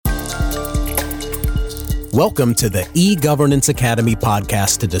Welcome to the eGovernance Academy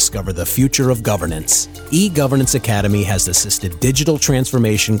podcast to discover the future of governance. eGovernance Academy has assisted digital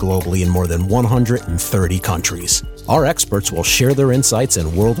transformation globally in more than 130 countries. Our experts will share their insights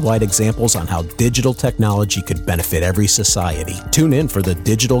and worldwide examples on how digital technology could benefit every society. Tune in for the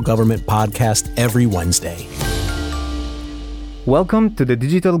Digital Government Podcast every Wednesday. Welcome to the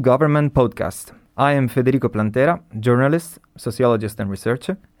Digital Government Podcast. I am Federico Plantera, journalist, sociologist, and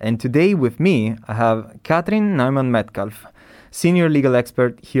researcher. And today with me, I have Katrin Neumann-Metcalf, senior legal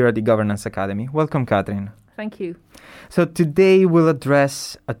expert here at the Governance Academy. Welcome, Katrin. Thank you. So today we'll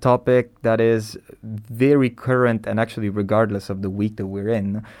address a topic that is very current and actually regardless of the week that we're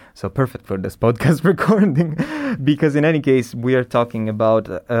in. So perfect for this podcast recording because in any case, we are talking about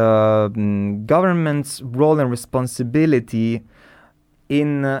government's role and responsibility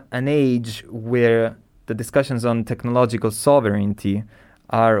in an age where the discussions on technological sovereignty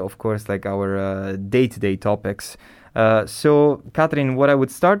are, of course, like our day-to-day topics. So, Katrin, what I would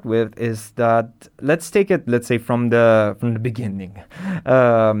start with is that let's take it, let's say, from the beginning.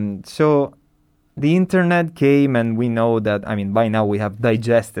 So, the internet came, and we know that, by now we have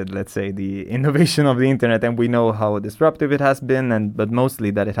digested, let's say, the innovation of the internet, and we know how disruptive it has been, but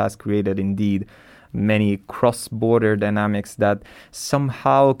mostly that it has created, indeed, many cross-border dynamics that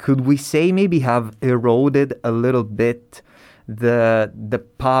somehow, could we say, maybe have eroded a little bit the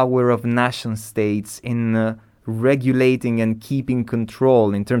power of nation states in regulating and keeping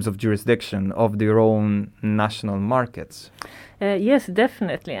control in terms of jurisdiction of their own national markets. Yes,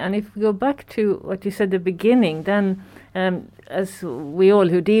 definitely. And if we go back to what you said at the beginning, then as we all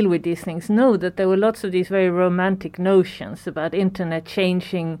who deal with these things know that there were lots of these very romantic notions about internet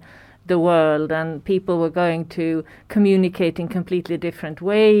changing the world, and people were going to communicate in completely different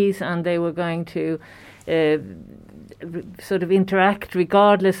ways, and they were going to sort of interact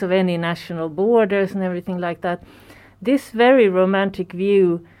regardless of any national borders and everything like that. This very romantic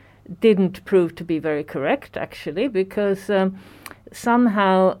view didn't prove to be very correct, actually, because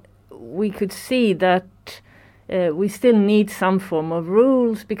somehow we could see that we still need some form of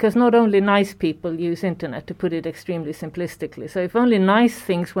rules, because not only nice people use internet, to put it extremely simplistically. So if only nice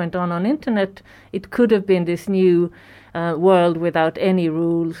things went on internet, it could have been this new world without any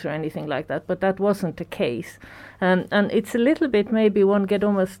rules or anything like that. But that wasn't the case. And it's a little bit, maybe one get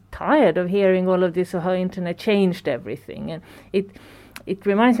almost tired of hearing all of this, of how internet changed everything. And it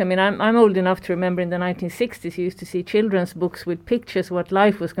reminds me, I'm old enough to remember in the 1960s, you used to see children's books with pictures what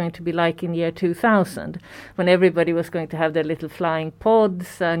life was going to be like in year 2000, when everybody was going to have their little flying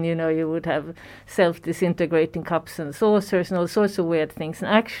pods, and, you would have self-disintegrating cups and saucers and all sorts of weird things.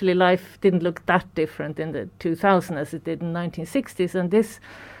 And actually, life didn't look that different in the 2000s as it did in the 1960s. And this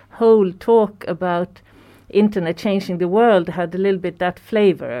whole talk about internet changing the world had a little bit that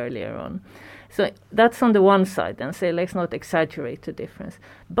flavor earlier on. So that's on the one side, and say, let's not exaggerate the difference.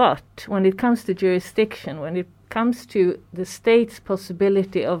 But when it comes to jurisdiction, when it comes to the state's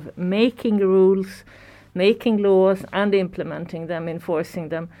possibility of making rules, making laws, and implementing them, enforcing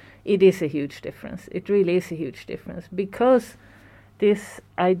them, it is a huge difference. It really is a huge difference, because this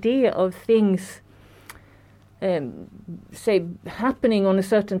idea of things say happening on a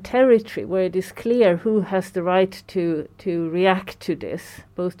certain territory where it is clear who has the right to react to this,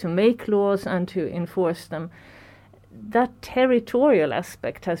 both to make laws and to enforce them, that territorial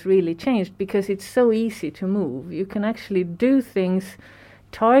aspect has really changed, because it's so easy to move. You can actually do things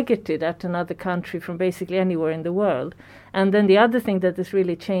targeted at another country from basically anywhere in the world. And then the other thing that has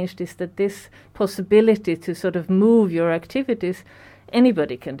really changed is that this possibility to sort of move your activities,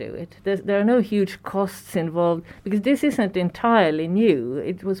 anybody can do it. There are no huge costs involved, because this isn't entirely new.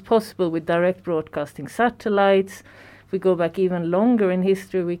 It was possible with direct broadcasting satellites. If we go back even longer in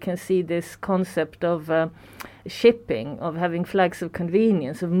history, we can see this concept of shipping, of having flags of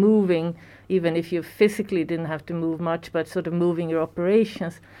convenience, of moving, even if you physically didn't have to move much, but sort of moving your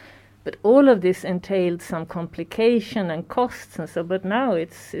operations. But all of this entailed some complication and costs and so, but now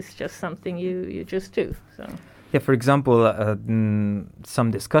it's just something you just do. So. Yeah, for example,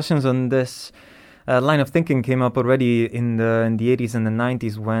 some discussions on this line of thinking came up already in the 80s and the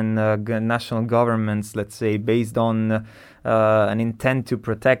 90s, when national governments, let's say, based on an intent to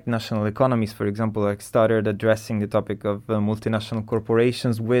protect national economies, for example, like started addressing the topic of multinational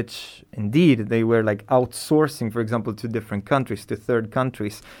corporations, which indeed they were like outsourcing, for example, to different countries, to third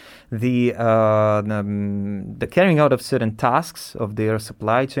countries, the carrying out of certain tasks of their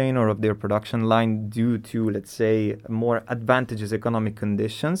supply chain or of their production line due to, let's say, more advantageous economic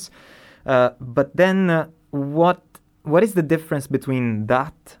conditions. But then what is the difference between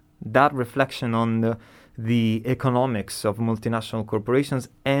that reflection on the economics of multinational corporations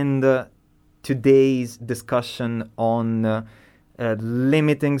and today's discussion on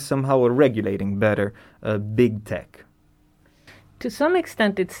limiting somehow or regulating better big tech? To some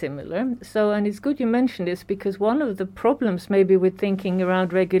extent it's similar. So, and it's good you mentioned this, because one of the problems maybe with thinking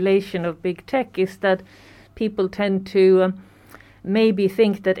around regulation of big tech is that people tend to maybe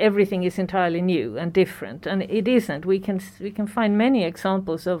think that everything is entirely new and different, and it isn't. We can find many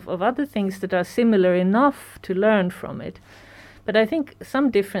examples of other things that are similar enough to learn from it. But I think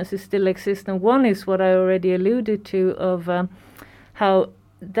some differences still exist, and one is what I already alluded to of how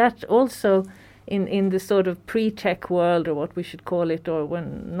that also in the sort of pre-tech world, or what we should call it, or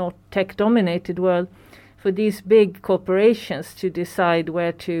when not tech-dominated world, for these big corporations to decide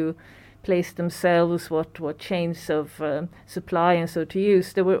where to place themselves, what chains of supply and so to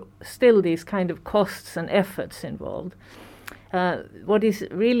use, there were still these kind of costs and efforts involved. What is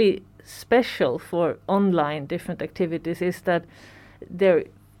really special for online different activities is that there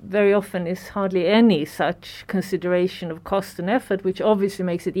very often is hardly any such consideration of cost and effort, which obviously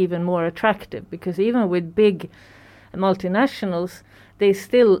makes it even more attractive, because even with big multinationals, they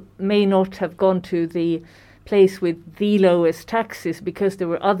still may not have gone to the place with the lowest taxes because there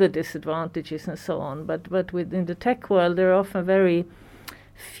were other disadvantages and so on. But within the tech world, there are often very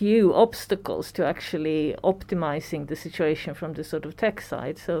few obstacles to actually optimizing the situation from the sort of tech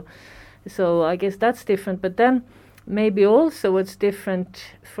side. So I guess that's different. But then maybe also what's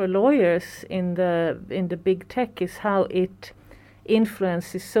different for lawyers in the big tech is how it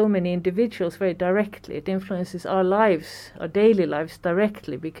influences so many individuals very directly. It influences our lives, our daily lives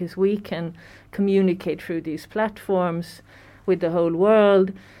directly, because we can communicate through these platforms with the whole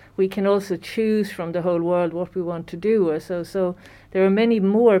world. We can also choose from the whole world what we want to do. So there are many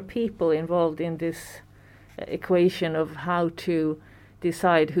more people involved in this equation of how to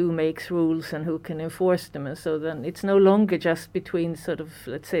decide who makes rules and who can enforce them. And so then it's no longer just between sort of,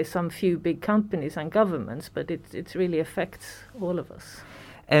 let's say, some few big companies and governments, but it really affects all of us.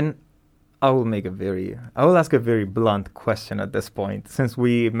 And I will ask a very blunt question at this point, since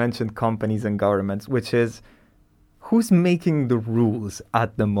we mentioned companies and governments, which is, who's making the rules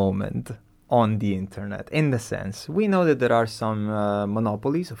at the moment on the internet? In the sense, we know that there are some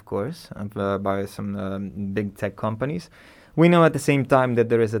monopolies, of course, by some big tech companies. We know at the same time that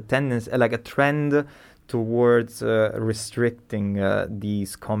there is a tendency, like a trend towards restricting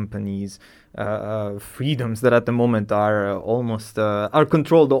these companies' freedoms that at the moment are almost are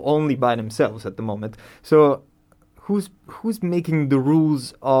controlled only by themselves at the moment. So who's making the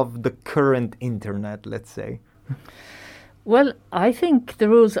rules of the current internet, let's say? Well, I think the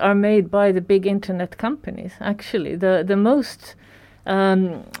rules are made by the big internet companies, actually. The most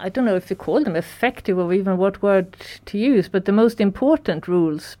I don't know if you call them effective or even what word to use, but the most important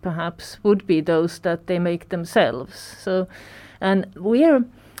rules perhaps would be those that they make themselves. So, and we're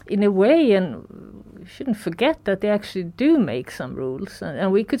in a way, and we shouldn't forget that they actually do make some rules,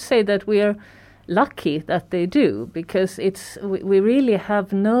 and we could say that we are lucky that they do, because we really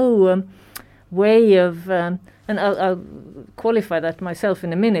have no way of and I'll qualify that myself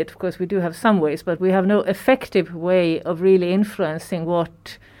in a minute. Of course, we do have some ways, but we have no effective way of really influencing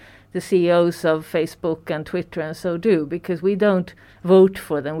what the CEOs of Facebook and Twitter and so do, because we don't vote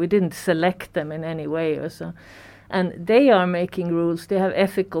for them. We didn't select them in any way or so. And they are making rules. They have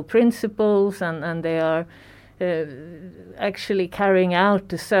ethical principles, and they are actually carrying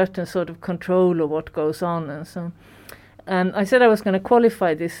out a certain sort of control of what goes on and so. I said I was going to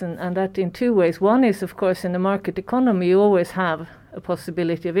qualify this, and that in two ways. One is, of course, in the market economy, you always have a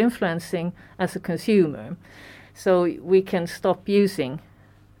possibility of influencing as a consumer. So we can stop using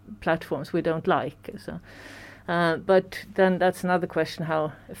platforms we don't like. So, but then that's another question,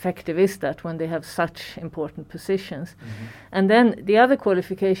 how effective is that when they have such important positions? Mm-hmm. And then the other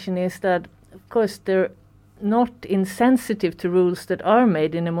qualification is that, of course, they're not insensitive to rules that are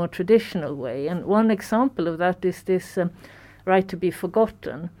made in a more traditional way. And one example of that is this right to be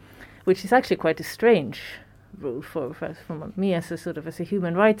forgotten, which is actually quite a strange rule for me as a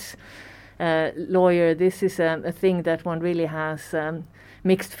human rights lawyer. This is a thing that one really has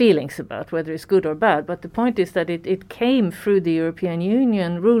mixed feelings about, whether it's good or bad. But the point is that it came through the European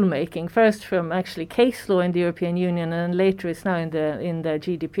Union rulemaking, first from actually case law in the European Union, and later it's now in the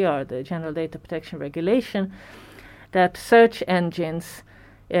GDPR, the General Data Protection Regulation, that search engines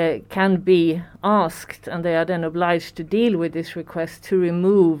can be asked, and they are then obliged to deal with this request to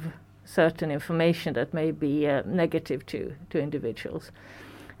remove certain information that may be negative to individuals.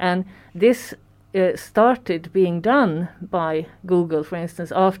 And this started being done by Google, for instance,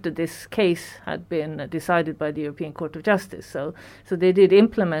 after this case had been decided by the European Court of Justice. So they did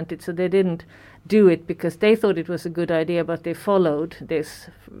implement it. So they didn't do it because they thought it was a good idea, but they followed this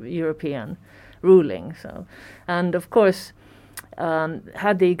European ruling. So, and of course,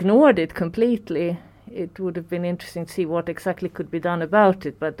 had they ignored it completely, it would have been interesting to see what exactly could be done about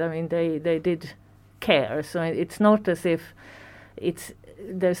it. But I mean, they did care. So it's not as if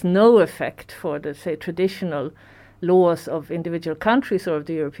there's no effect for the, say, traditional laws of individual countries or of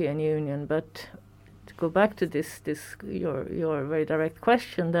the European Union. But to go back to this your very direct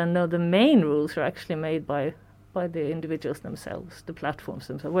question, then no, the main rules are actually made by the individuals themselves, the platforms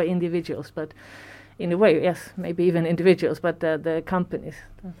themselves. Well, individuals, but in a way, yes, maybe even individuals, but the companies.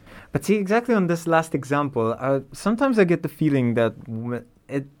 But see, exactly on this last example, sometimes I get the feeling that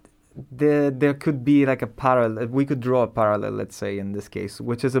there could be like a parallel. We could draw a parallel, let's say, in this case,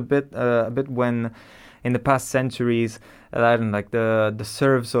 which is a bit when in the past centuries, I don't know, like the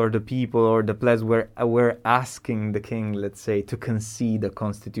serfs or the people or the plebs were asking the king, let's say, to concede a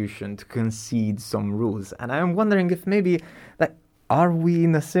constitution, to concede some rules. And I'm wondering if maybe, like, are we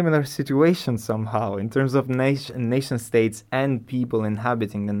in a similar situation somehow in terms of nation states and people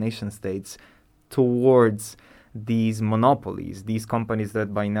inhabiting the nation states towards these monopolies, these companies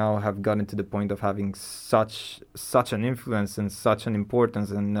that by now have gotten to the point of having such an influence and such an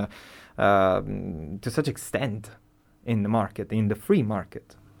importance and to such extent in the market, in the free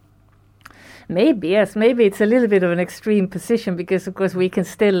market? Maybe, yes. Maybe it's a little bit of an extreme position because, of course, we can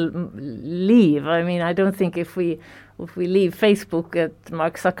still leave. I mean, I don't think if we leave Facebook,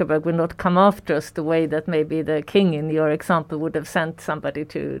 Mark Zuckerberg will not come after us the way that maybe the king in your example would have sent somebody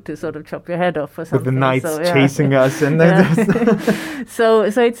to sort of chop your head off or something. With the knights chasing us. And so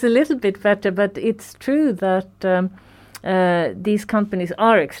it's a little bit better, but it's true that these companies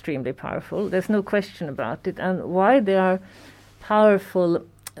are extremely powerful. There's no question about it. And why they are powerful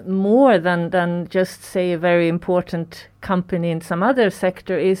more than just, say, a very important company in some other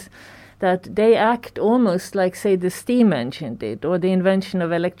sector is that they act almost like, say, the steam engine did, or the invention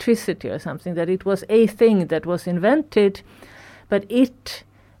of electricity or something, that it was a thing that was invented, but it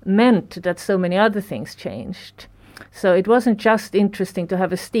meant that so many other things changed. So it wasn't just interesting to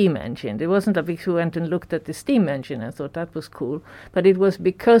have a steam engine. It wasn't that we went and looked at the steam engine and thought that was cool, but it was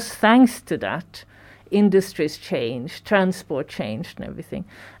because thanks to that, industries changed, transport changed and everything.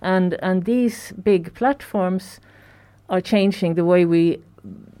 And these big platforms are changing the way we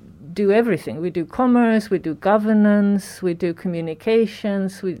do everything. We do commerce, we do governance, we do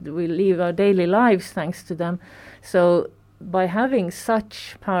communications, we live our daily lives thanks to them. So by having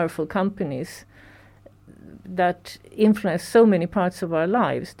such powerful companies that influence so many parts of our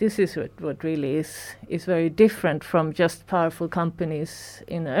lives, this is what really is very different from just powerful companies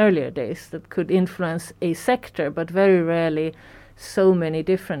in earlier days that could influence a sector, but very rarely so many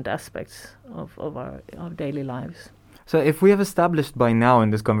different aspects of our daily lives. So if we have established by now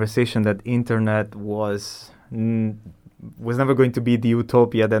in this conversation that internet was never going to be the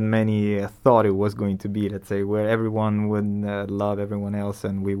utopia that many thought it was going to be, let's say, where everyone would love everyone else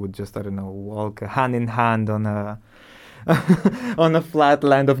and we would just, I don't know, walk hand in hand on a on a flat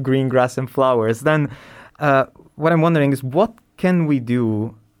land of green grass and flowers, then what I'm wondering is what can we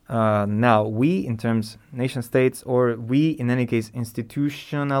do now, we in terms nation states, or we in any case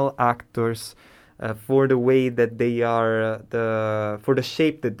institutional actors, for the way that they are, for the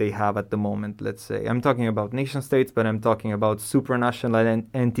shape that they have at the moment, let's say. I'm talking about nation states, but I'm talking about supranational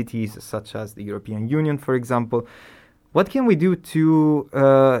entities such as the European Union, for example. What can we do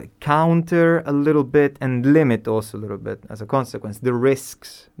to counter a little bit and limit also a little bit, as a consequence, the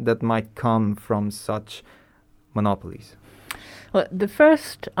risks that might come from such monopolies? Well, the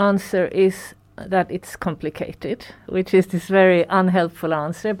first answer is that it's complicated, which is this very unhelpful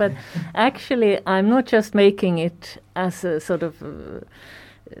answer. But actually, I'm not just making it as a sort of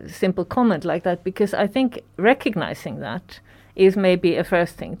simple comment like that, because I think recognizing that is maybe a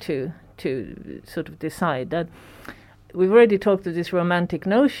first thing to sort of decide that we've already talked to this romantic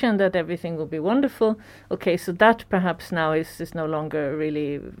notion that everything will be wonderful. Okay, so that perhaps now is no longer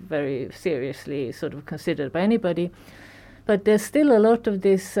really very seriously sort of considered by anybody. But there's still a lot of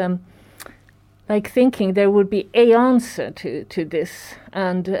this like thinking there would be a answer to this,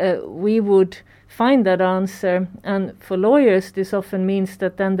 and we would find that answer. And for lawyers, this often means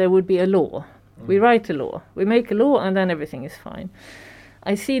that then there would be a law. We write a law, we make a law, and then everything is fine.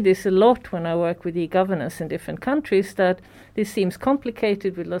 I see this a lot when I work with e-governance in different countries, that this seems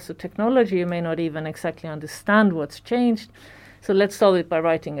complicated with lots of technology. You may not even exactly understand what's changed. So let's solve it by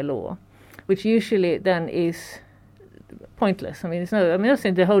writing a law, which usually then is pointless. I mean, I'm not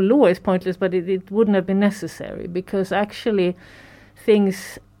saying the whole law is pointless, but it wouldn't have been necessary, because actually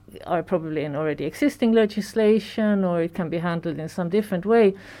things are probably in already existing legislation, or it can be handled in some different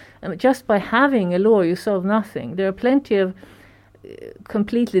way. Just by having a law, you solve nothing. There are plenty of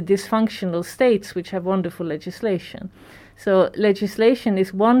completely dysfunctional states which have wonderful legislation. So legislation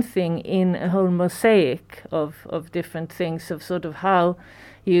is one thing in a whole mosaic of different things, of sort of how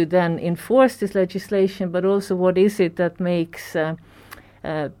you then enforce this legislation, but also what is it that makes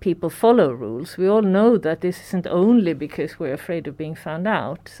people follow rules. We all know that this isn't only because we're afraid of being found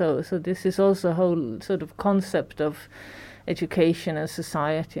out. So this is also a whole sort of concept of education and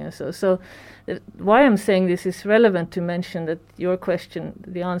society and so why I'm saying this is relevant to mention that your question,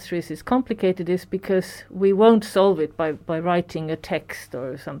 the answer is complicated, is because we won't solve it by writing a text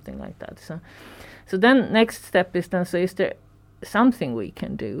or something like that. So then next step is then, so is there something we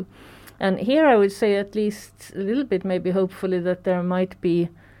can do? And here I would say at least a little bit, maybe hopefully, that there might be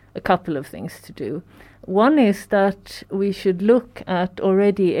a couple of things to do. One is that we should look at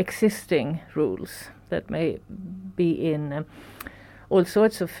already existing rules that may be in all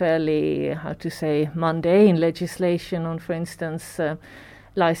sorts of fairly, mundane legislation on, for instance,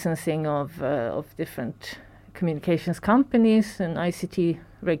 licensing of different communications companies and ICT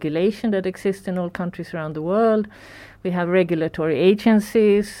regulation that exists in all countries around the world. We have regulatory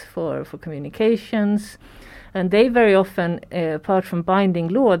agencies for communications, and they very often, apart from binding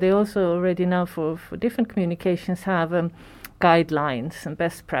law, they also already now for different communications have guidelines and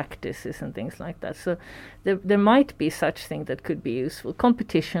best practices and things like that. So there might be such thing that could be useful.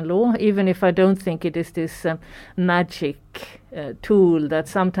 Competition law, even if I don't think it is this magic tool that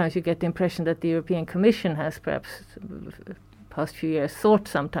sometimes you get the impression that the European Commission has perhaps past few years thought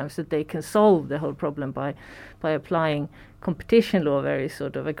sometimes that they can solve the whole problem by applying competition law very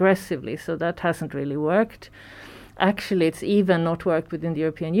sort of aggressively. So that hasn't really worked. Actually, it's even not worked within the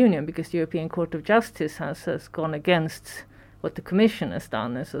European Union, because the European Court of Justice has gone against what the Commission has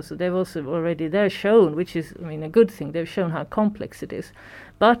done. And so they've also already there shown, which is, a good thing, they've shown how complex it is.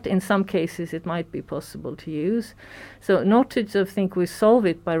 But in some cases it might be possible to use. So not to sort of think we solve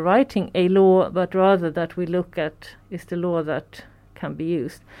it by writing a law, but rather that we look at, is the law that can be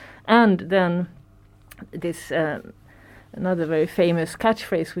used. And then this another very famous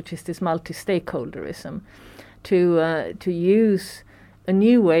catchphrase, which is this multi-stakeholderism, to use a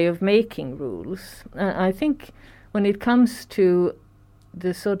new way of making rules. I think when it comes to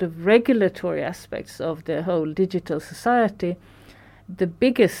the sort of regulatory aspects of the whole digital society, the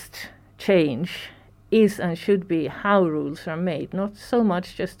biggest change is and should be how rules are made, not so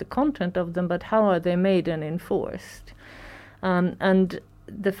much just the content of them, but how are they made and enforced. And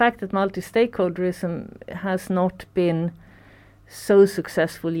the fact that multi-stakeholderism has not been so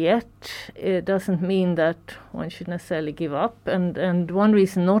successful yet, it doesn't mean that one should necessarily give up. And one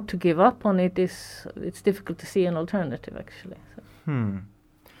reason not to give up on it is it's difficult to see an alternative, actually. So.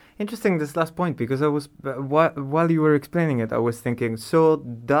 Interesting, this last point, because I was while you were explaining it, I was thinking, so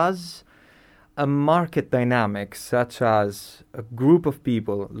does a market dynamic, such as a group of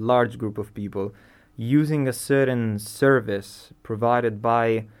people, large group of people, using a certain service provided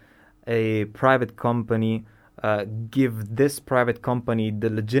by a private company, give this private company the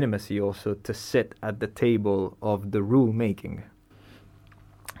legitimacy also to sit at the table of the rule making?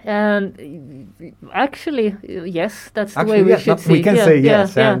 Actually, yes, that's the way we should see. We can say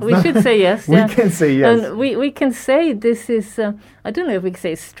yes. We should say yes. We can say yes. And we can say this is, I don't know if we can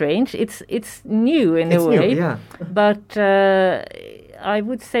say strange. It's new in a way. New, yeah. But I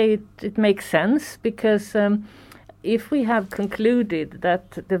would say it makes sense, because if we have concluded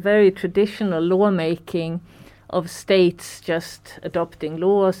that the very traditional lawmaking of states just adopting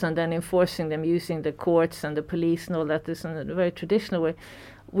laws and then enforcing them using the courts and the police and all that is in a very traditional way,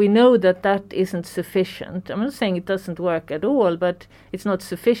 we know that that isn't sufficient. I'm not saying it doesn't work at all, but it's not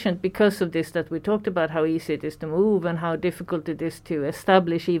sufficient because of this that we talked about, how easy it is to move and how difficult it is to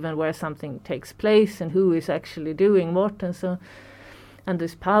establish even where something takes place and who is actually doing what, and so, and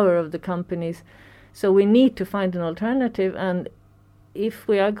this power of the companies. So we need to find an alternative, and if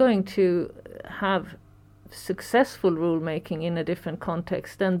we are going to have successful rulemaking in a different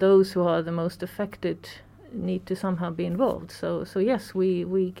context, then those who are the most affected need to somehow be involved. So yes,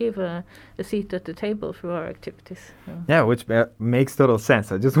 we give a seat at the table through our activities. Yeah, which makes total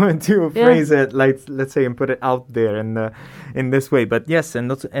sense. I just wanted to phrase it, like, let's say, and put it out there in this way. But yes,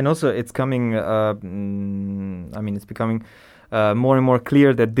 and also it's coming. It's becoming more and more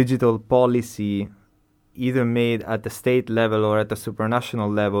clear that digital policy, either made at the state level or at the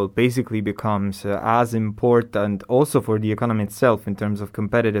supranational level, basically becomes as important also for the economy itself in terms of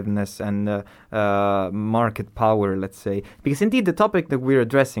competitiveness and market power, let's say. Because indeed the topic that we're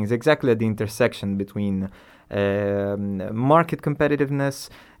addressing is exactly at the intersection between market competitiveness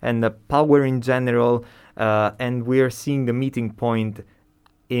and the power in general, and we're seeing the meeting point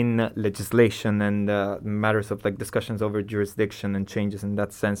in legislation and matters of like discussions over jurisdiction and changes in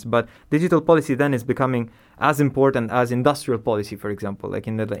that sense. But digital policy then is becoming as important as industrial policy, for example, like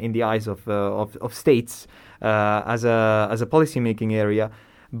in the eyes of states as a policy making area.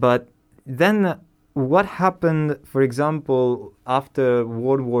 But then what happened, for example, after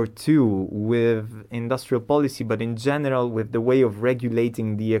World War II with industrial policy, but in general with the way of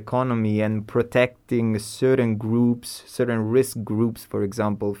regulating the economy and protecting certain groups, certain risk groups, for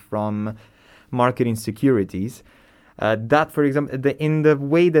example, from market insecurities? That, for example, in the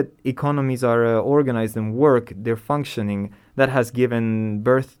way that economies are organized and work, they're functioning, that has given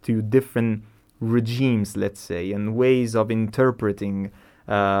birth to different regimes, let's say, and ways of interpreting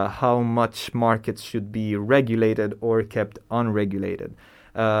how much markets should be regulated or kept unregulated.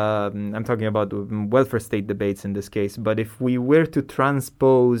 I'm talking about welfare state debates in this case, but if we were to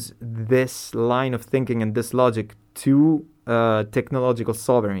transpose this line of thinking and this logic to technological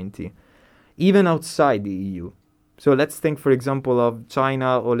sovereignty, even outside the EU. So let's think, for example, of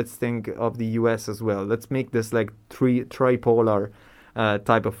China, or let's think of the US as well. Let's make this like tripolar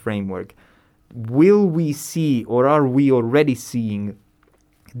type of framework. Will we see, or are we already seeing,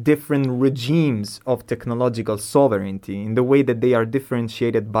 different regimes of technological sovereignty in the way that they are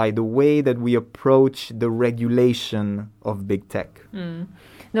differentiated by the way that we approach the regulation of big tech?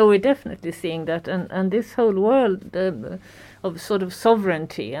 No, we're definitely seeing that, and this whole world of sort of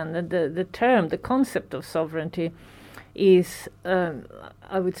sovereignty and the concept of sovereignty is,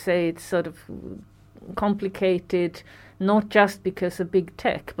 I would say, it's sort of complicated, not just because of big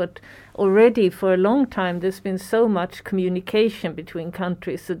tech, but already for a long time there's been so much communication between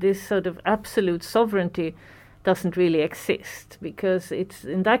countries. So this sort of absolute sovereignty doesn't really exist, because it's,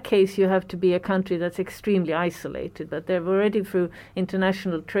 in that case, you have to be a country that's extremely isolated. But they've already, through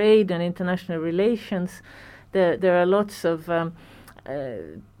international trade and international relations, there are lots of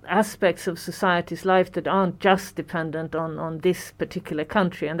aspects of society's life that aren't just dependent on this particular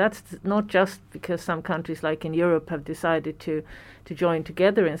country. And that's not just because some countries, like in Europe, have decided to join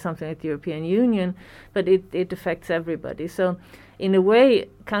together in something like the European Union, but it affects everybody. So in a way,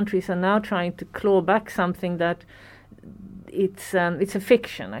 countries are now trying to claw back something that it's a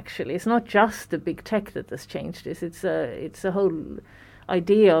fiction, actually. It's not just the big tech that has changed this. It's a whole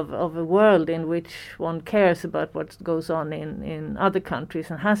idea of a world in which one cares about what goes on in other countries,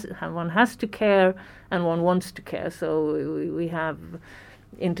 and one has to care and one wants to care. So we have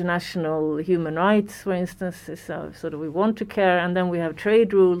international human rights, for instance, is sort of we want to care, and then we have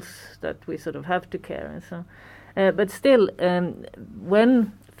trade rules that we sort of have to care. And so, but still,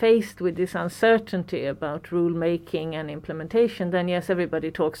 when faced with this uncertainty about rule making and implementation, then yes,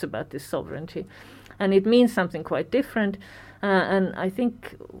 everybody talks about this sovereignty, and it means something quite different. And I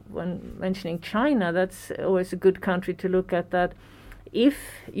think when mentioning China, that's always a good country to look at, that if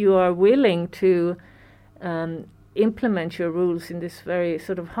you are willing to implement your rules in this very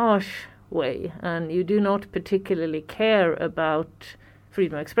sort of harsh way, and you do not particularly care about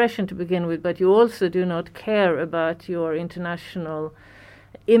freedom of expression to begin with, but you also do not care about your international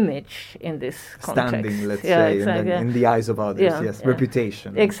image in this context. Standing, let's say, exactly. in the eyes of others,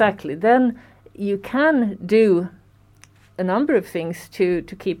 reputation. Exactly. Then you can do a number of things to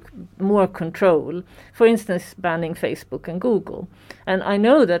keep more control. For instance, banning Facebook and Google. And I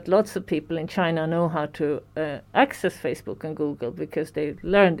know that lots of people in China know how to access Facebook and Google because they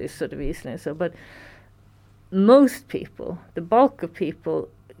learned this sort of easily. So, but most people, the bulk of people,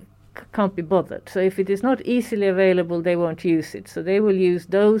 can't be bothered. So if it is not easily available, they won't use it. So they will use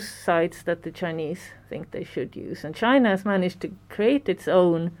those sites that the Chinese think they should use. And China has managed to create its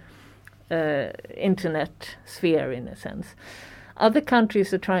own internet sphere, in a sense. Other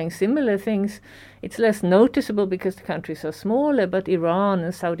countries are trying similar things. It's less noticeable because the countries are smaller, but Iran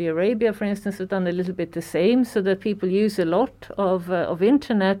and Saudi Arabia, for instance, have done a little bit the same, so that people use a lot of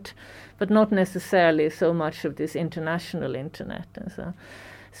internet, but not necessarily so much of this international internet. And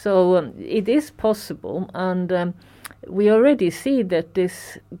so it is possible, and we already see that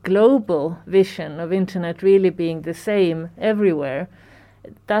this global vision of internet really being the same everywhere,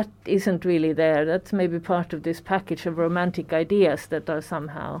 that isn't really there. That's maybe part of this package of romantic ideas that are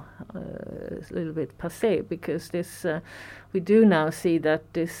somehow a little bit passé, because this we do now see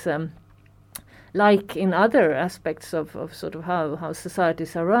that this, like in other aspects of sort of how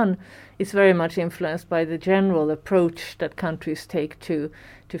societies are run, is very much influenced by the general approach that countries take to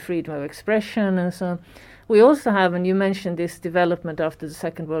freedom of expression and so on. We also have, and you mentioned this development after the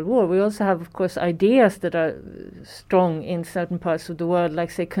Second World War, we also have, of course, ideas that are strong in certain parts of the world,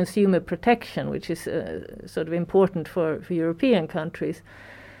 like, say, consumer protection, which is sort of important for European countries.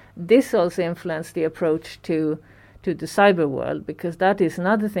 This also influenced the approach to to the cyber world, because that is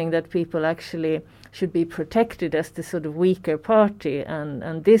another thing that people actually should be protected as the sort of weaker party,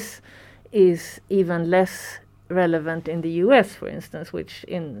 and this is even less relevant in the US, for instance, which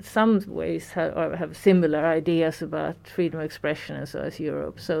in some ways have similar ideas about freedom of expression and so as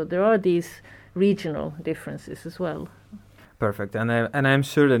Europe. So there are these regional differences as well. Perfect. And I'm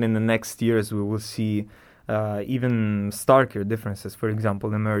sure that in the next years we will see even starker differences, for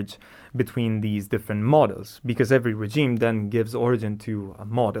example, emerge between these different models, because every regime then gives origin to a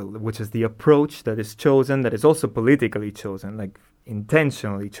model, which is the approach that is chosen, that is also politically chosen, like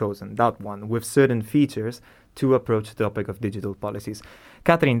intentionally chosen, that one, with certain features to approach the topic of digital policies.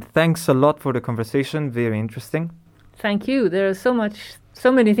 Catherine, thanks a lot for the conversation. Very interesting. Thank you. There are so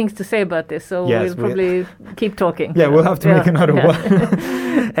many things to say about this, so we'll probably keep talking. Yeah, we'll have to make another one.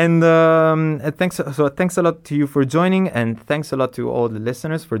 And thanks a lot to you for joining, and thanks a lot to all the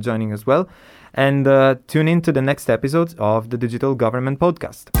listeners for joining as well. And tune in to the next episode of the Digital Government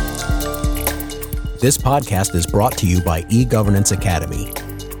Podcast. This podcast is brought to you by eGovernance Academy.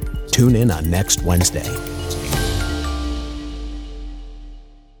 Tune in on next Wednesday.